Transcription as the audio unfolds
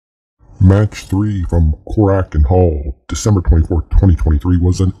Match 3 from Korak and Hall, December 24th, 2023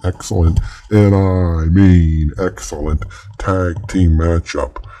 was an excellent, and I mean excellent, tag team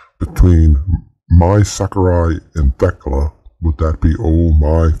matchup between my Sakurai and Thekla. Would that be oh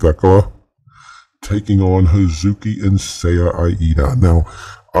my Thekla? Taking on Hazuki and Iida. Now,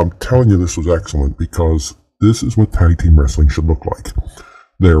 I'm telling you this was excellent because this is what tag team wrestling should look like.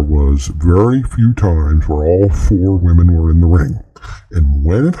 There was very few times where all four women were in the ring. And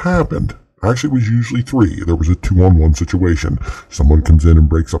when it happened, actually it was usually three. There was a 2-on-1 situation. Someone comes in and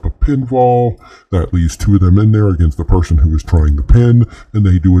breaks up a pinfall. That leaves two of them in there against the person who is trying to pin, and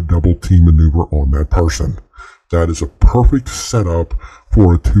they do a double team maneuver on that person. That is a perfect setup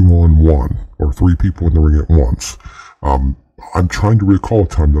for a 2-on-1, or three people in the ring at once. I'm trying to recall a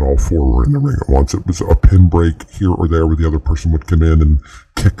time that all four were in the ring at once. It was a pin break here or there where the other person would come in and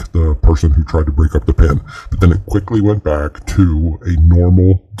kick the person who tried to break up the pin. But then it quickly went back to a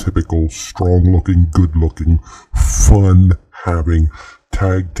normal, typical, strong-looking, good-looking, fun-having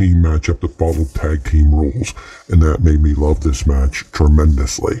tag team matchup that followed tag team rules. And that made me love this match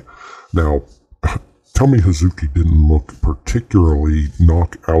tremendously. Now, tell me Hazuki didn't look particularly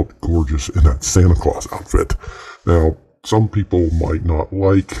knockout gorgeous in that Santa Claus outfit. Now, some people might not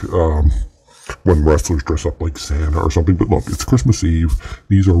like when wrestlers dress up like Santa or something, but look, it's Christmas Eve.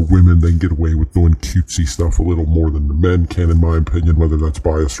 These are women. They can get away with doing cutesy stuff a little more than the men can, in my opinion, whether that's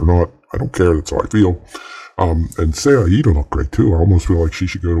biased or not. I don't care. That's how I feel. And Iida looked great, too. I almost feel like she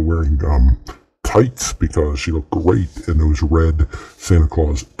should go to wearing tights because she looked great in those red Santa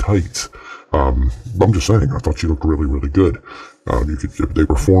Claus tights. I'm just saying, I thought she looked really, really good. If they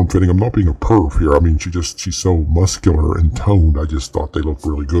were form-fitting. I'm not being a perv here. I mean, she's so muscular and toned. I just thought they looked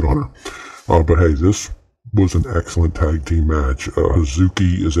really good on her. But hey, this was an excellent tag team match.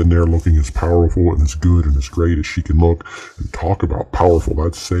 Hazuki is in there looking as powerful and as good and as great as she can look. And talk about powerful.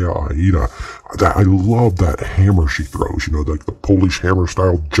 That's Iida. I love that hammer she throws, like the Polish hammer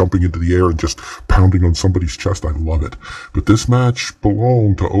style, jumping into the air and just pounding on somebody's chest. I love it. But this match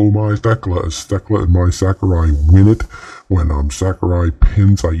belonged to Oh My Thekla, as Thekla and my Sakurai win it. When Sakurai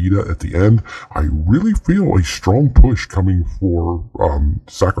pins Iida at the end, I really feel a strong push coming for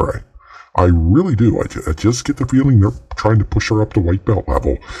Sakurai. I really do. I just get the feeling they're trying to push her up to white belt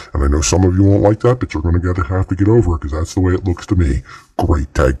level. And I know some of you won't like that, but you're going to have to get over it because that's the way it looks to me.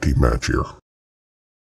 Great tag team match here.